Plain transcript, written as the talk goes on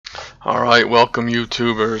Alright, welcome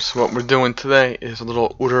YouTubers. What we're doing today is a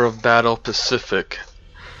little Order of Battle Pacific.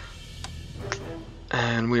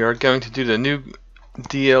 And we are going to do the new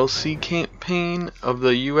DLC campaign of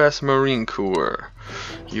the U.S. Marine Corps.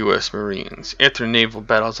 U.S. Marines. After naval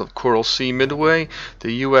battles of Coral Sea and Midway,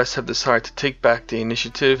 the U.S. have decided to take back the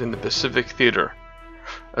initiative in the Pacific Theater.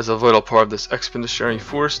 As a vital part of this expeditionary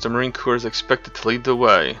force, the Marine Corps is expected to lead the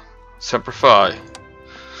way. Semper Fi.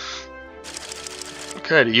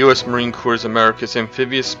 Okay, the U.S. Marine Corps is America's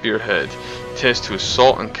amphibious spearhead, tasked to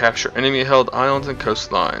assault and capture enemy-held islands and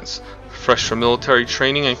coastlines. Fresh from military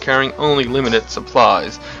training and carrying only limited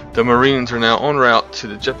supplies, the Marines are now en route to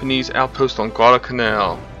the Japanese outpost on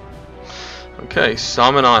Guadalcanal. Okay,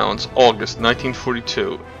 Salmon Islands, August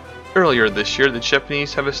 1942. Earlier this year, the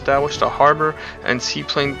Japanese have established a harbor and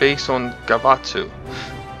seaplane base on Gavatu,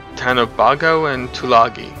 Tanabago, and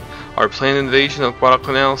Tulagi. Our planned invasion of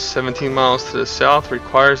Guadalcanal, 17 miles to the south,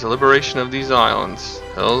 requires the liberation of these islands.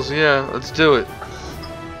 Hells yeah, let's do it.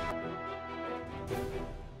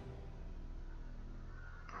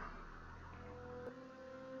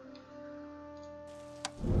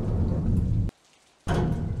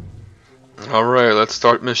 Alright, let's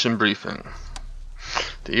start mission briefing.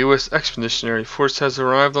 The U.S. Expeditionary Force has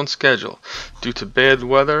arrived on schedule. Due to bad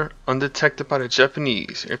weather, undetected by the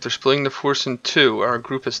Japanese. After splitting the force in two, our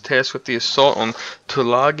group is tasked with the assault on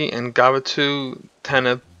Tulagi and Guadalcanal,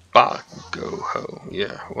 Tanabago.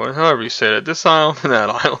 Yeah, well, however you say that. This island and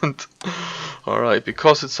that island. Alright,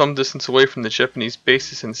 because it's some distance away from the Japanese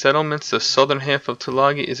bases and settlements, the southern half of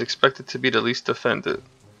Tulagi is expected to be the least defended.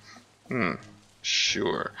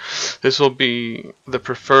 Sure. This will be the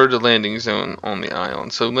preferred landing zone on the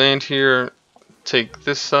island. So land here, take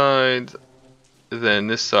this side, then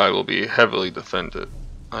this side will be heavily defended,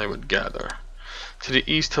 I would gather. To the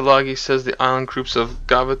east, Tulagi says the island groups of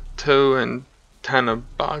Gavato and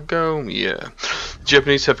Tanabago. Yeah. The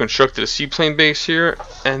Japanese have constructed a seaplane base here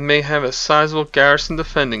and may have a sizable garrison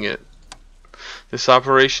defending it. This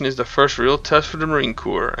operation is the first real test for the Marine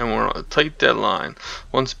Corps, and we're on a tight deadline.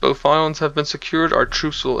 Once both islands have been secured, our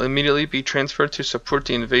troops will immediately be transferred to support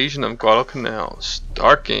the invasion of Guadalcanal.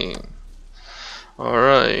 Start game.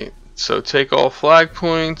 Alright, so take all flag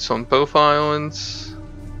points on both islands.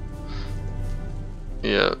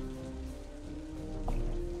 Yep.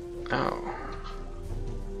 Ow.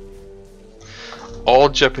 All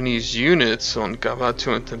Japanese units on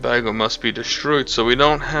Gavatu and Tobago must be destroyed, so we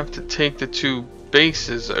don't have to take the two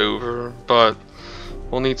bases over, but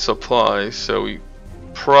we'll need supplies, so we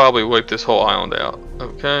probably wipe this whole island out.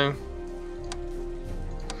 Okay.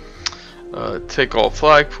 Take all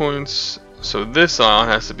flag points. So this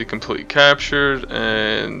island has to be completely captured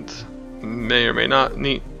and may or may not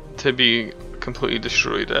need to be completely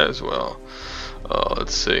destroyed as well.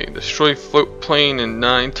 Let's see. Destroy float plane in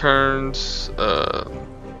 9 turns.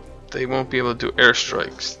 They won't be able to do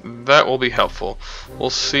airstrikes. That will be helpful. We'll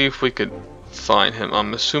see if we could find him.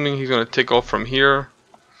 I'm assuming he's going to take off from here.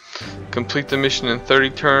 Complete the mission in 30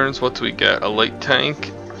 turns. What do we get? A light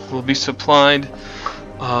tank will be supplied.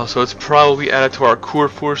 So it's probably added to our core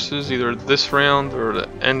forces either this round or the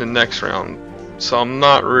end of next round. So I'm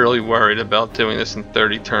not really worried about doing this in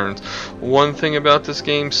 30 turns. One thing about this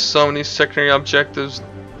game, some of these secondary objectives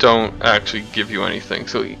don't actually give you anything.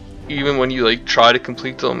 So even when you try to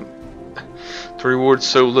complete them, the reward's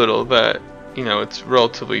so little that, you know, it's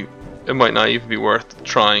relatively, it might not even be worth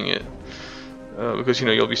trying it. Because, you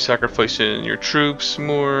know, you'll be sacrificing your troops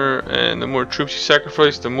more, and the more troops you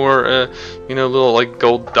sacrifice, the more, you know, little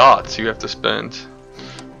gold dots you have to spend.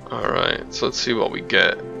 Alright, so let's see what we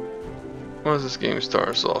get. What does this game start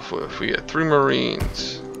us off with? We get 3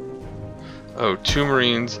 Marines. Oh, 2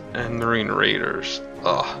 Marines and Marine Raiders.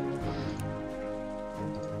 Ugh.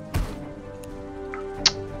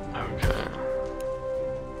 Okay.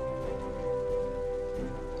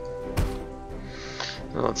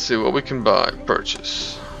 Now let's see what we can buy.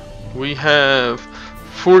 Purchase. We have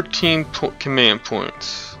 14 command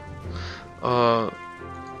points. I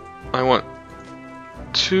want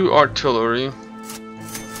 2 artillery.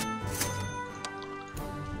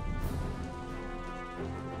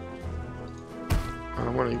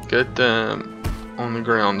 I want to get them on the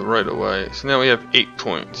ground right away. So now we have 8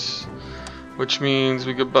 points, which means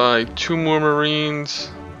we could buy 2 more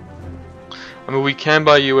Marines. I mean, we can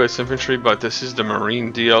buy U.S. infantry, but this is the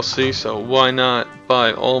Marine DLC, so why not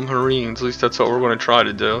buy all Marines? At least that's what we're going to try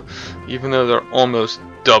to do, even though they're almost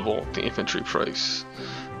double the infantry price.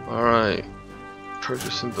 Alright,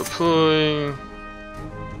 purchase and deploy.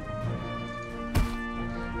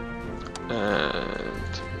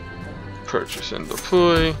 And purchase and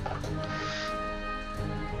deploy.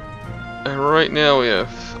 And right now we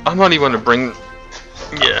have. I'm not even going to bring.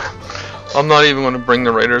 Yeah. I'm not even going to bring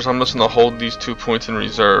the raiders. I'm just going to hold these 2 points in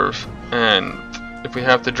reserve. And if we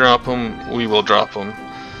have to drop them, we will drop them.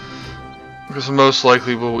 Because most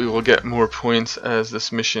likely we will get more points as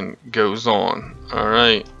this mission goes on.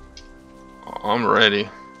 Alright. I'm ready.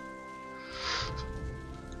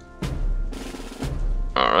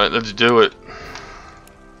 Alright, let's do it.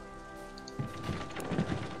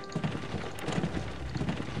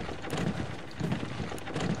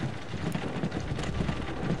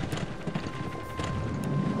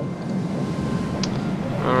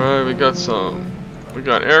 Alright, we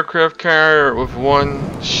got aircraft carrier with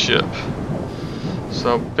 1 ship.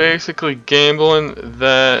 So basically gambling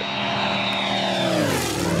that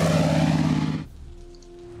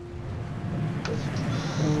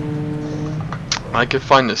I could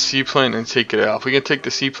find the seaplane and take it out. If we can take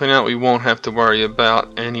the seaplane out, we won't have to worry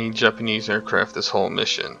about any Japanese aircraft this whole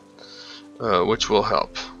mission, which will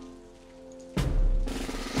help.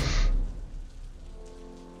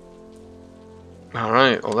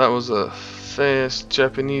 Alright, well that was a fast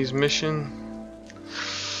Japanese mission.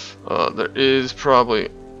 There is probably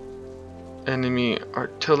enemy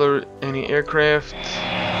artillery, any aircraft.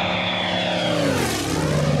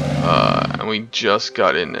 And we just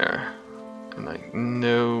got in there. And like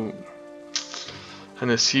no, and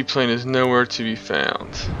the seaplane is nowhere to be found.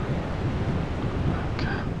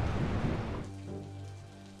 Okay.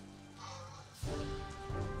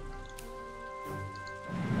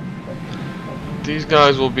 These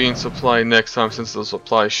guys will be in supply next time since the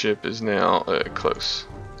supply ship is now close.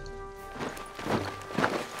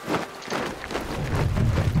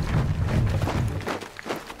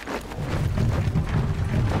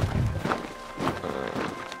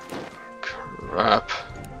 Crap.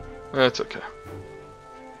 That's okay.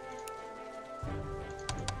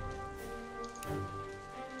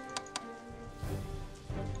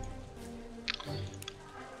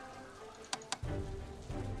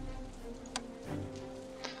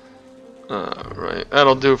 Right,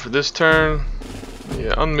 that'll do it for this turn.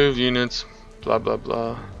 Yeah, unmoved units. Blah blah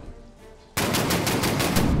blah.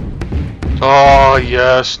 Oh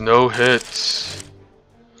yes, no hits.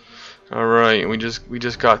 Alright, we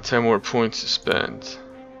just got 10 more points to spend.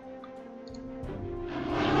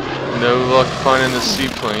 No luck finding the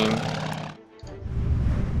seaplane.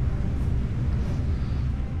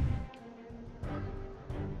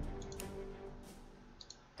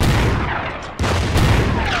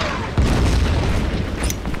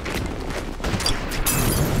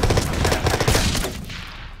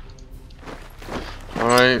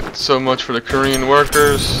 Alright, so much for the Korean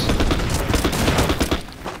workers.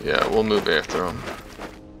 Yeah, we'll move after them.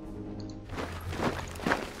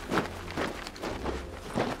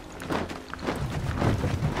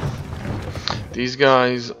 These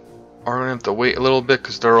guys are going to have to wait a little bit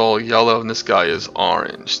because they're all yellow and this guy is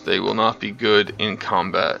orange. They will not be good in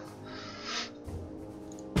combat.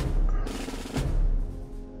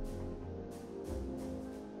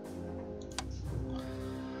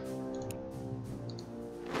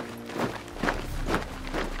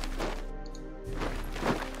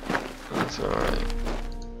 That's alright.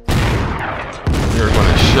 You're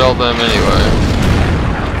going to shell them anyway.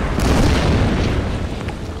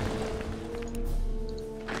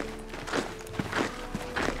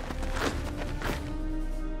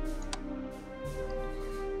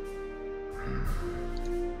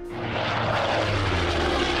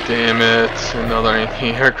 Damn it, another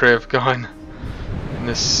anti-aircraft gun. And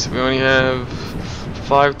this, we only have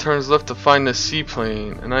 5 turns left to find the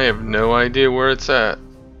seaplane, and I have no idea where it's at.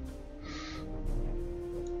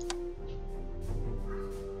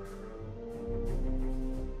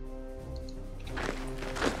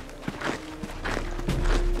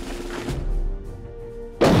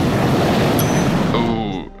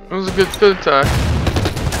 Ooh, it was a good attack.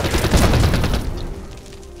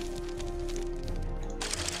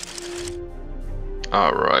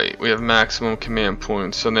 Alright, we have maximum command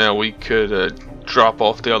points, so now we could drop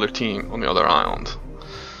off the other team on the other island.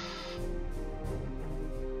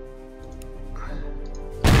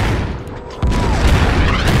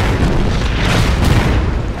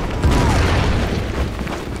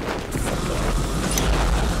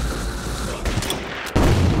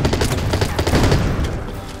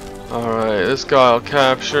 Alright, this guy will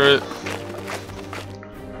capture it.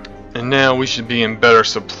 And now we should be in better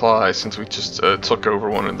supply since we just took over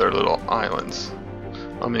one of their little islands.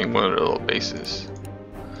 I mean, one of their little bases.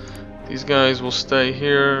 These guys will stay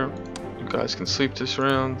here. You guys can sleep this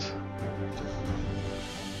round.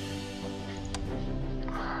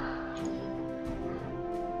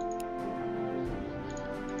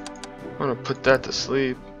 I'm gonna put that to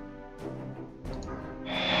sleep.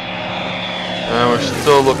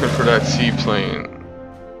 still looking for that seaplane.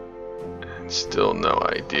 And still no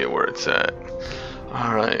idea where it's at.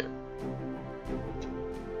 Alright.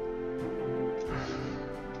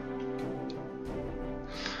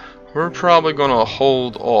 We're probably gonna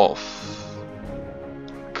hold off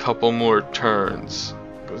a couple more turns,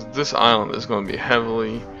 because this island is gonna be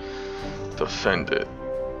heavily defended.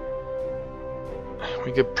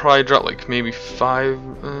 We could probably drop like maybe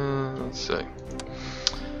 5, let's see.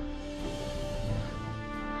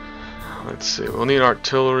 Let's see, we'll need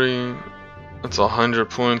artillery. That's 100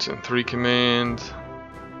 points and 3 command.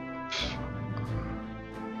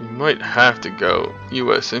 We might have to go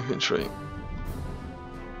US infantry.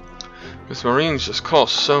 Because Marines just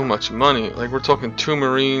cost so much money. Like, we're talking 2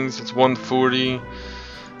 Marines, it's 140.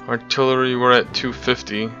 Artillery, we're at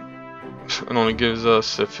 250. It only gives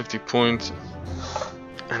us 50 points.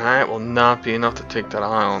 And that will not be enough to take that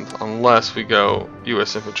island unless we go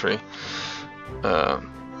US infantry.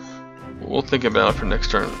 We'll think about it for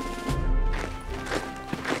next turn.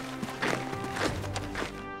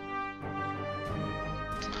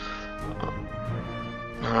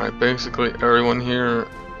 Alright, basically everyone here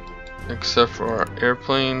except for our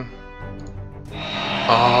airplane.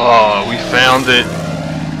 Oh, we found it!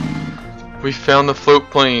 We found the float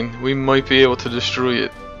plane. We might be able to destroy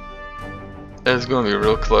it. It's going to be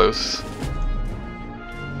real close.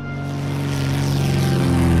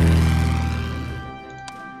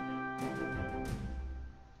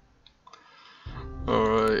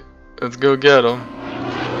 Alright, let's go get them.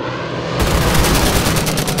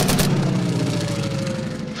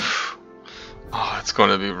 Oh, it's going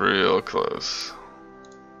to be real close.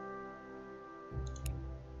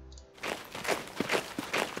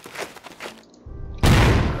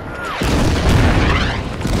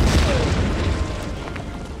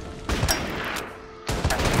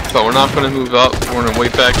 But we're not going to move up, we're going to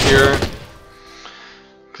wait back here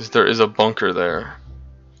because there is a bunker there.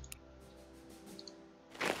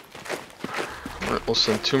 We'll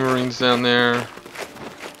send 2 Marines down there.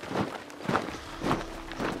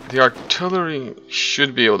 The artillery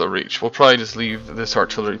should be able to reach. We'll probably just leave this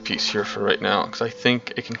artillery piece here for right now because I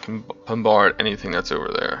think it can bombard anything that's over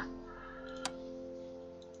there.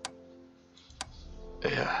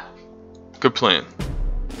 Yeah, good plan.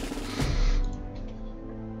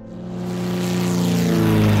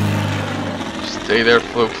 Stay there,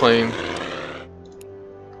 float plane.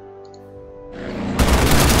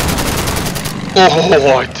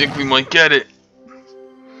 Oh, I think we might get it.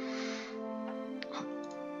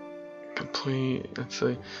 Complete, let's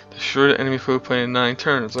say, destroy the enemy float plane in 9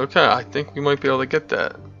 turns. Okay, I think we might be able to get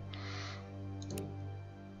that.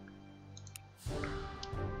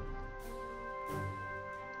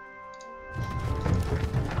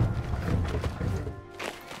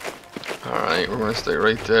 Alright, we're gonna stay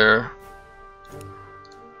right there.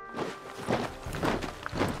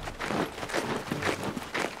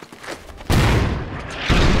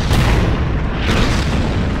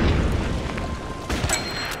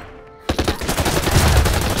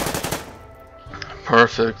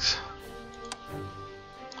 Perfect.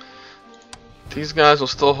 These guys will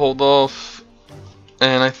still hold off,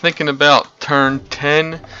 and I think in about turn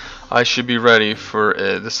 10 I should be ready for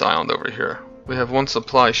this island over here. We have 1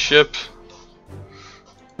 supply ship.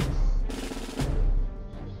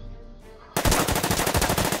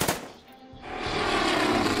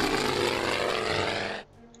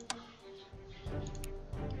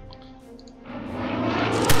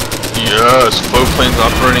 Yes, float planes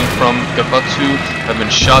operating from Gabatsu have been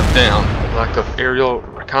shot down. Lack of aerial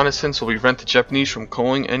reconnaissance will prevent the Japanese from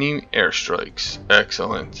calling any airstrikes.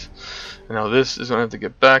 Excellent. And now this is going to have to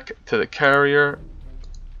get back to the carrier.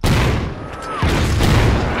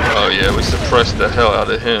 Oh yeah, we suppressed the hell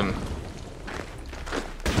out of him.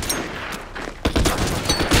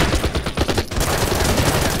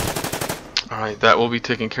 Alright, that will be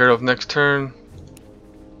taken care of next turn.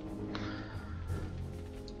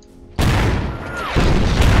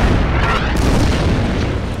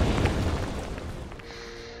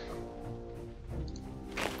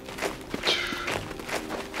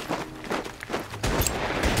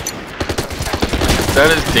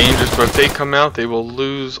 That is dangerous, but if they come out, they will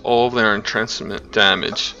lose all of their entrenchment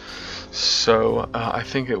damage. So, I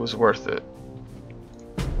think it was worth it.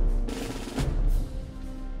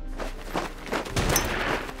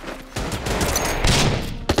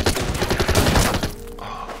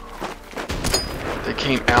 Oh. They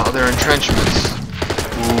came out of their entrenchments.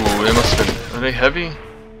 Ooh, they must have been... Are they heavy?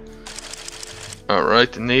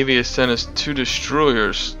 Alright, the Navy has sent us 2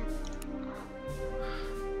 destroyers.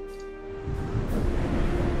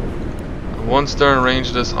 Once they're in range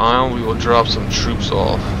of this island, we will drop some troops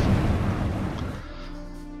off.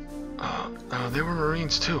 They were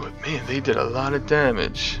Marines too, but man, they did a lot of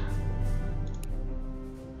damage.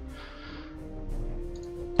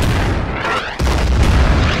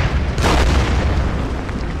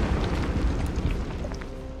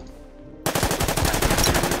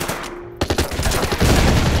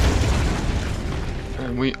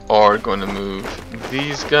 And we are going to move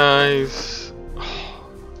these guys.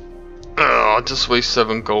 I'll just waste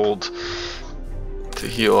 7 gold to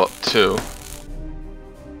heal up too.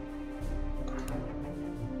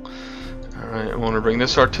 Alright, I want to bring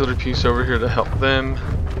this artillery piece over here to help them.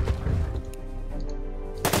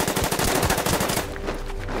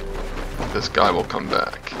 This guy will come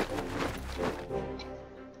back.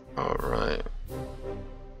 Alright.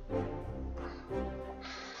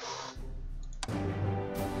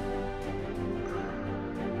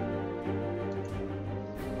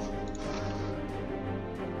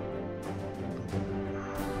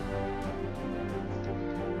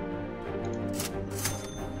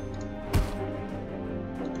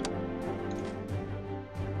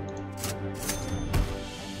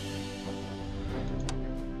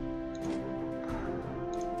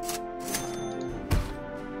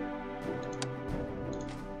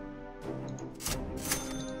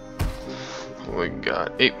 We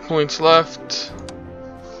got 8 points left.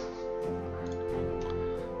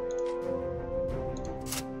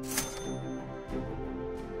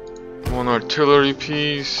 One artillery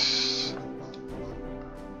piece.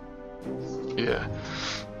 Yeah.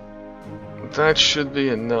 That should be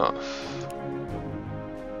enough.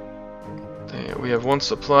 Dang, we have 1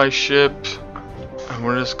 supply ship. And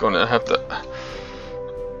we're just gonna have to...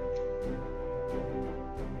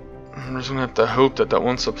 I'm just gonna have to hope that that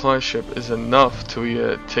 1 supply ship is enough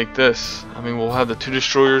to take this. I mean, we'll have the 2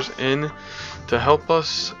 destroyers in to help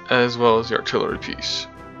us, as well as the artillery piece.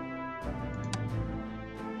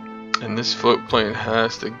 And this float plane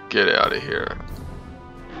has to get out of here.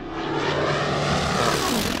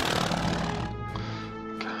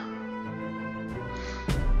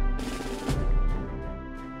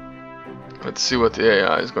 Let's see what the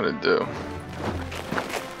AI is gonna do.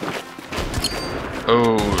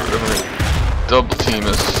 Oh, they're gonna double team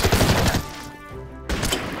us.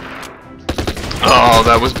 Oh,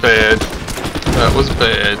 that was bad. That was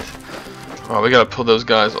bad. Oh, we gotta pull those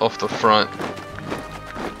guys off the front.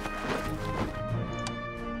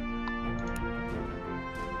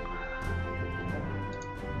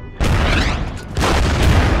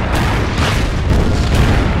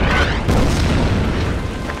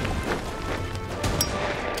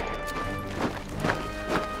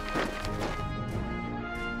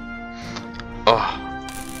 Oh.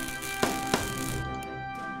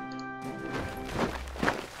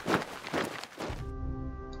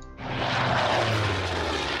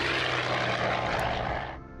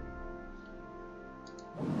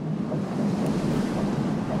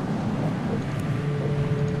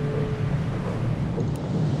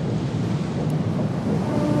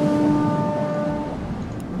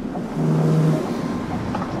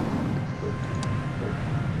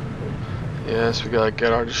 Yes, we gotta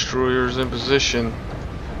get our destroyers in position.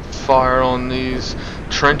 Fire on these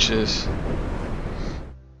trenches.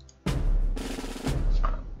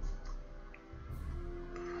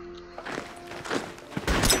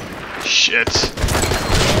 Shit.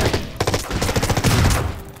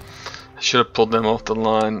 I should have pulled them off the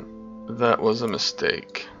line. That was a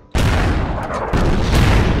mistake.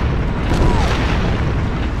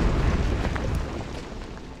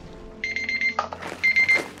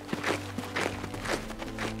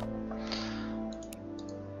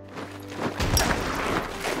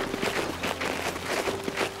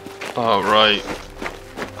 All right.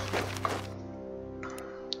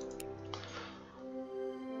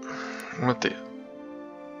 What the?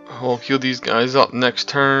 We'll kill these guys up next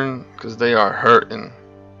turn because they are hurting.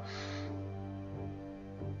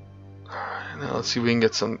 Alright, now let's see if we can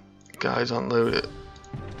get some guys unloaded.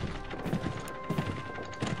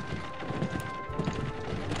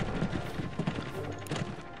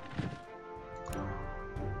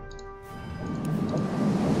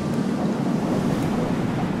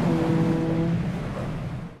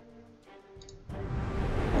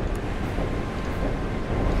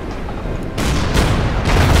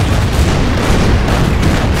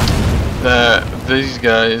 These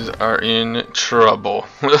guys are in trouble.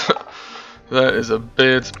 That is a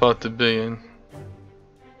bad spot to be in.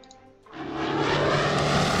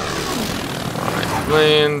 Alright,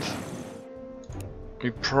 land. We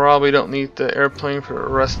probably don't need the airplane for the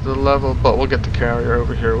rest of the level, but we'll get the carrier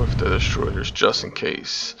over here with the destroyers just in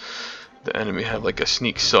case the enemy have like a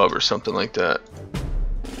sneak sub or something like that.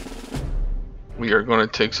 We are going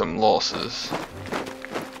to take some losses.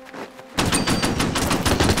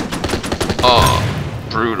 Oh,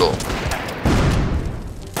 brutal.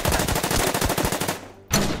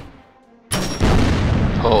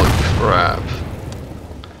 Holy crap.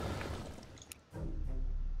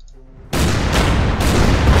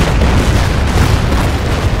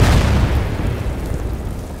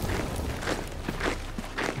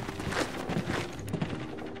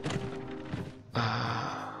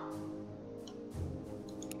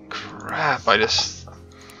 Crap, I just...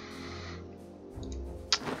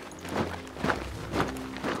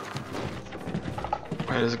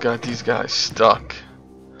 I just got these guys stuck.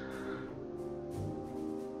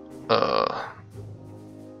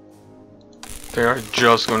 They are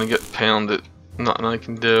just going to get pounded. Nothing I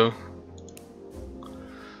can do.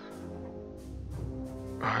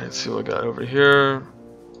 Alright, let's see what I got over here.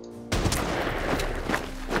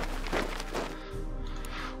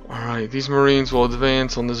 Alright, these Marines will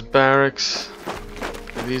advance on this barracks.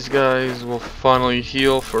 These guys will finally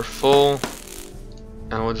heal for full.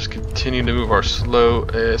 And we'll just continue to move our slow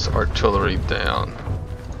ass artillery down.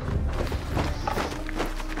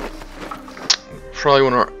 Probably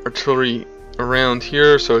want our artillery around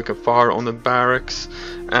here so we can fire on the barracks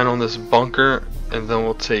and on this bunker, and then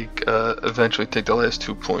we'll take eventually take the last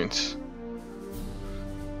 2 points.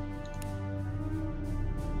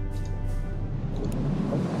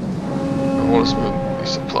 And we'll just move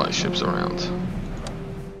these supply ships around.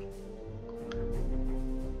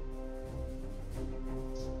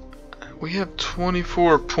 We have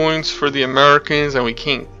 24 points for the Americans, and we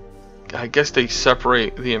can't. I guess they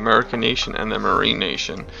separate the American nation and the Marine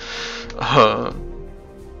nation.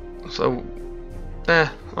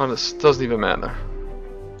 Honest, doesn't even matter.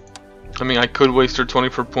 I mean, I could waste their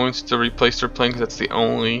 24 points to replace their plane because that's the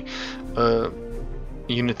only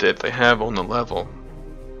unit that they have on the level.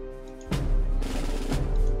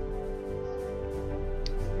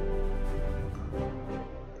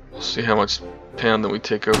 We'll see how much pounding we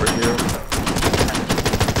take over here.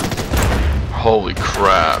 Holy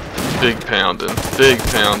crap. Big pounding. Big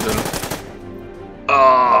pounding.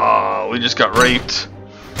 Oh, we just got raped.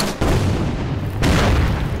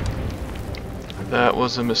 That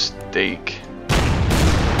was a mistake.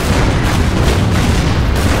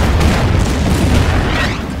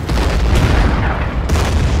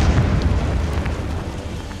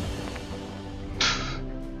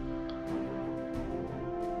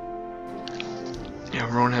 Yeah,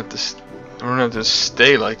 we're gonna have to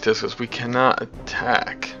stay like this because we cannot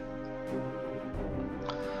attack.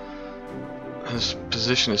 This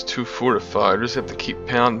position is too fortified. We just have to keep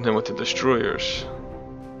pounding him with the destroyers.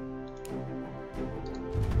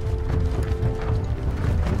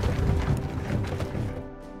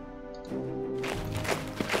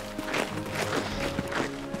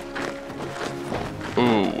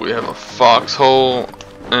 Ooh, we have a foxhole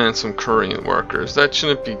and some Korean workers. That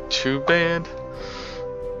shouldn't be too bad.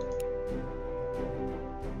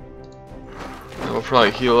 We'll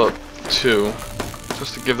probably heal up too,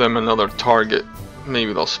 just to give them another target.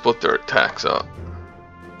 Maybe they'll split their attacks up.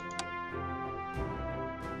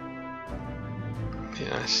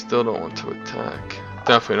 Yeah, I still don't want to attack.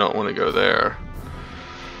 Definitely don't want to go there.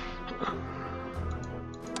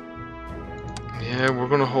 Yeah, we're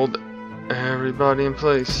gonna hold everybody in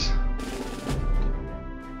place.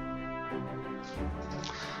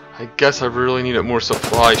 I guess I really needed more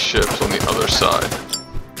supply ships on the other side.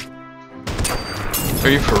 Are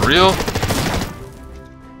you for real?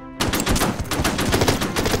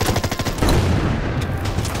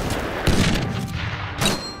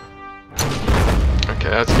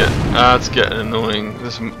 Okay, that's getting annoying.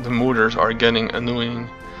 The mortars are getting annoying.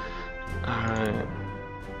 Alright.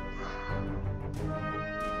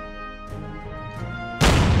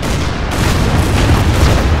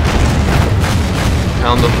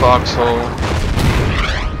 Pound the foxhole.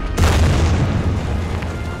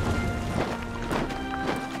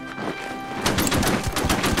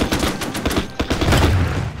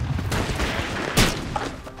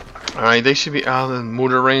 Alright, they should be out of the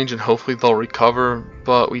mortar range and hopefully they'll recover,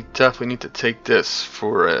 but we definitely need to take this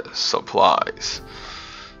for supplies.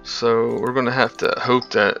 So we're going to have to hope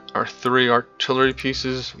that our 3 artillery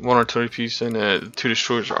pieces, 1 artillery piece and 2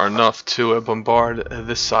 destroyers are enough to bombard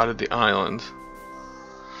this side of the island.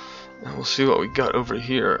 And we'll see what we got over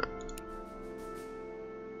here.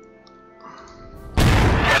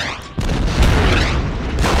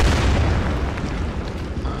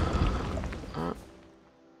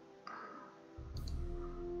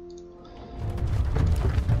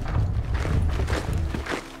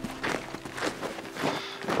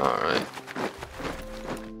 Alright.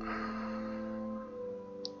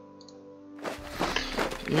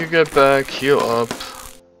 You get back, heal up.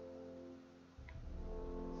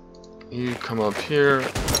 You come up here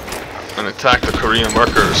and attack the Korean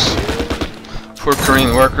workers. Poor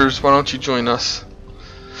Korean workers, why don't you join us?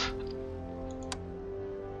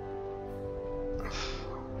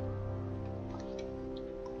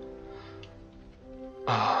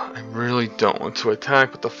 I really don't want to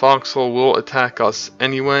attack, but the foxhole will attack us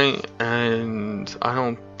anyway, and I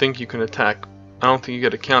don't think you can attack. I don't think you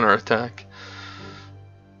get a counter attack.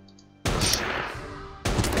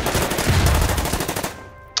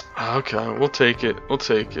 Okay, we'll take it. We'll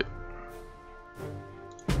take it.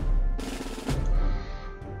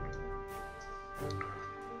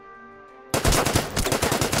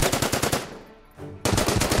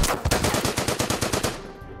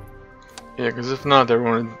 Yeah, because if not, they're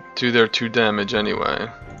going to do their 2 damage anyway.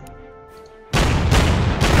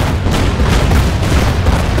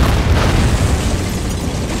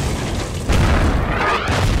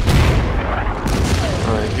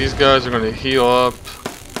 Alright, these guys are going to heal up.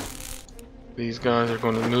 These guys are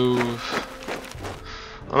going to move.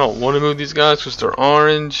 I don't want to move these guys because they're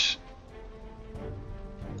orange.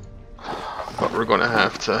 But we're going to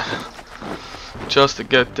have to, just to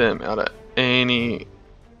get them out of any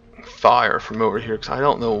fire from over here, because I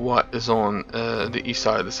don't know what is on the east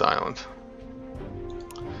side of this island.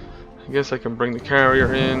 I guess I can bring the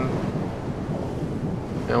carrier in,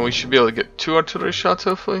 and we should be able to get 2 artillery shots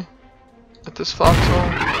hopefully at this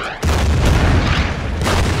foxhole.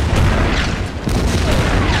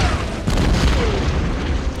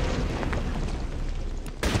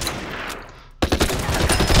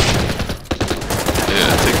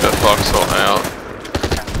 Yeah, take that foxhole out.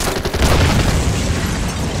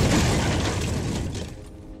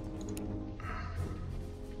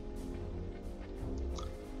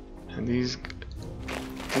 And these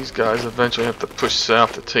guys eventually have to push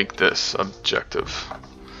south to take this objective.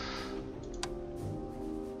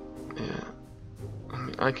 Yeah, I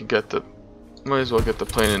mean, I could get the, might as well get the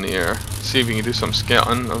plane in the air. See if we can do some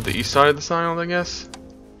scouting of the east side of this island, I guess.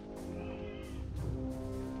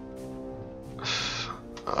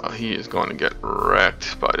 He is going to get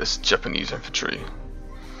wrecked by this Japanese infantry.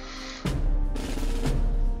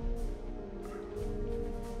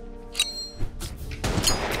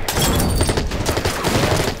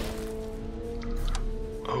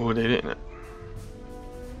 Oh, they didn't.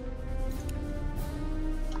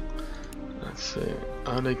 Let's see.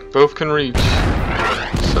 They both can reach.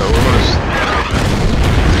 So we're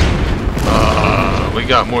gonna. We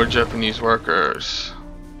got more Japanese workers.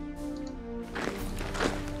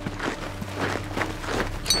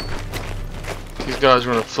 These guys are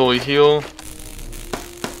gonna fully heal.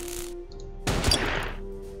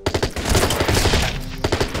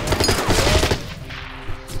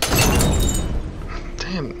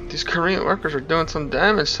 Damn, these Korean workers are doing some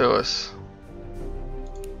damage to us.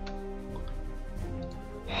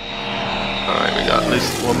 Alright, we got at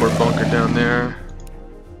least 1 more bunker down there.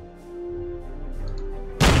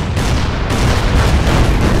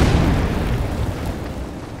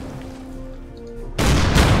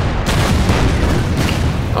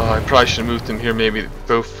 I probably should have moved them here, maybe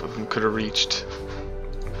both of them could have reached.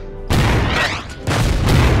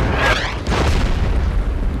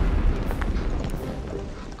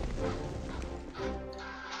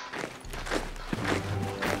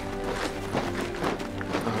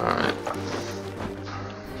 Alright.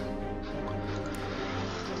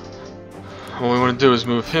 What we want to do is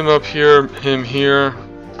move him up here, him here,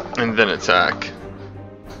 and then attack.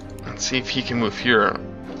 And see if he can move here.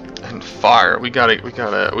 And fire. We gotta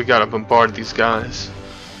bombard these guys.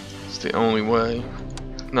 It's the only way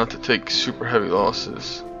not to take super heavy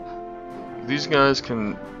losses. These guys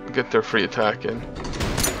can get their free attack in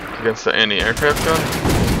against the anti-aircraft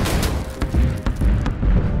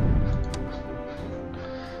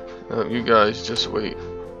gun. You guys just wait.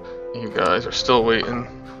 You guys are still waiting.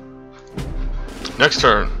 Next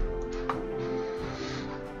turn.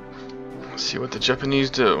 Let's see what the Japanese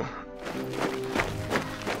do.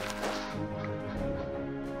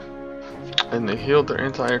 And they healed their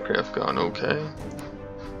anti-aircraft gun, okay.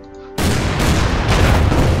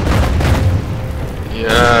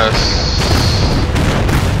 Yes.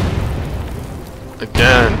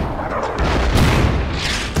 Again.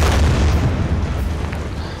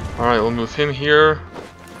 Alright, we'll move him here.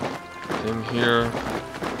 Him here.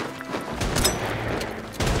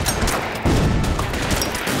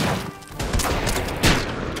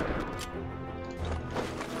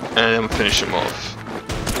 And we'll finish him off.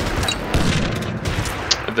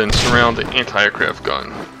 And then surround the anti-aircraft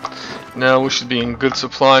gun. Now we should be in good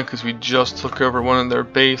supply because we just took over one of their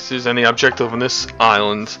bases, and the objective on this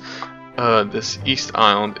island, this east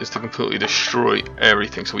island, is to completely destroy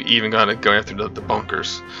everything. So we even gotta go after the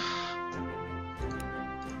bunkers.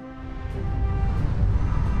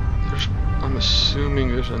 I'm assuming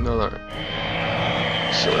there's another.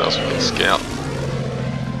 Let's see what else we can scout.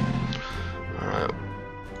 Alright.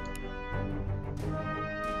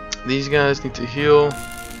 These guys need to heal.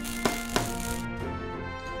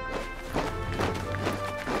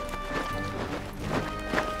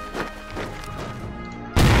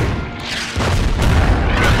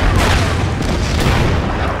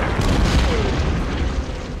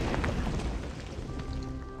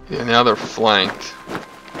 Yeah, now they're flanked.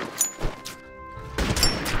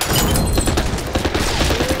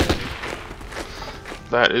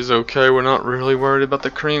 That is okay. We're not really worried about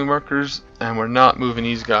the Korean workers, and we're not moving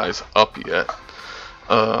these guys up yet.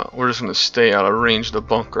 We're just going to stay out of range of the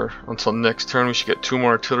bunker until next turn. We should get 2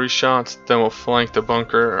 more artillery shots, then we'll flank the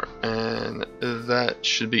bunker, and that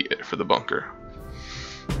should be it for the bunker.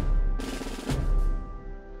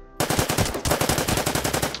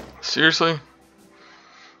 Seriously?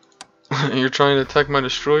 You're trying to attack my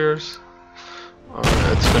destroyers? Alright,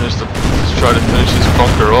 let's try to finish this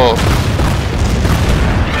bunker off.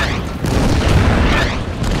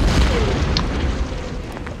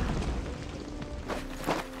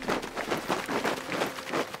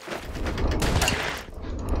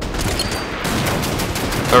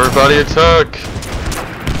 Everybody attack!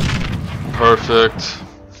 Perfect.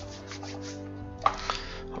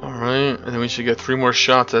 Alright, and then we should get 3 more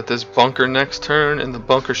shots at this bunker next turn, and the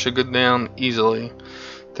bunker should go down easily.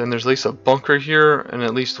 Then there's at least a bunker here, and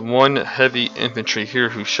at least 1 heavy infantry here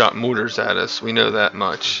who shot mortars at us. We know that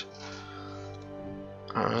much.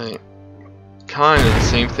 Alright. Kind of the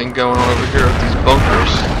same thing going on over here with these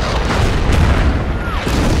bunkers.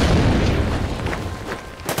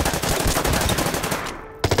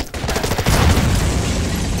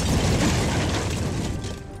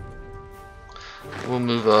 We'll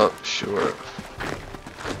move up, sure.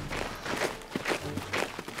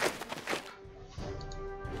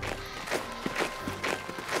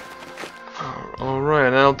 Alright,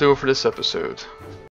 and that'll do it for this episode.